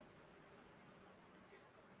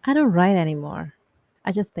I don't write anymore.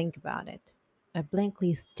 I just think about it. I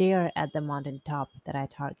blankly stare at the mountain top that I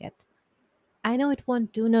target. I know it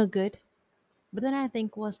won't do no good, but then I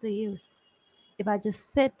think, what's the use? If I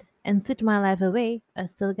just sit my life away, I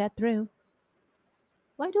still get through.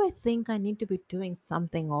 Why do I think I need to be doing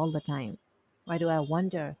something all the time? Why do I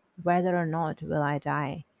wonder whether or not will I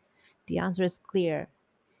die? The answer is clear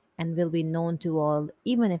and will be known to all,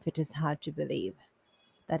 even if it is hard to believe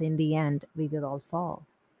that in the end we will all fall.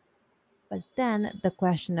 But then the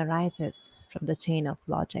question arises from the chain of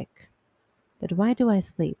logic that why do I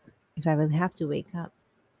sleep if I will have to wake up?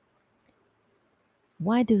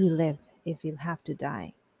 Why do we live if we'll have to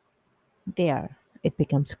die? There, it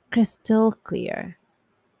becomes crystal clear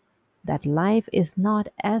that life is not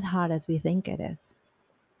as hard as we think it is.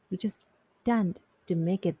 We just tend to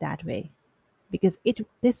make it that way because it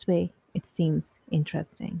this way it seems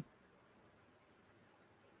interesting.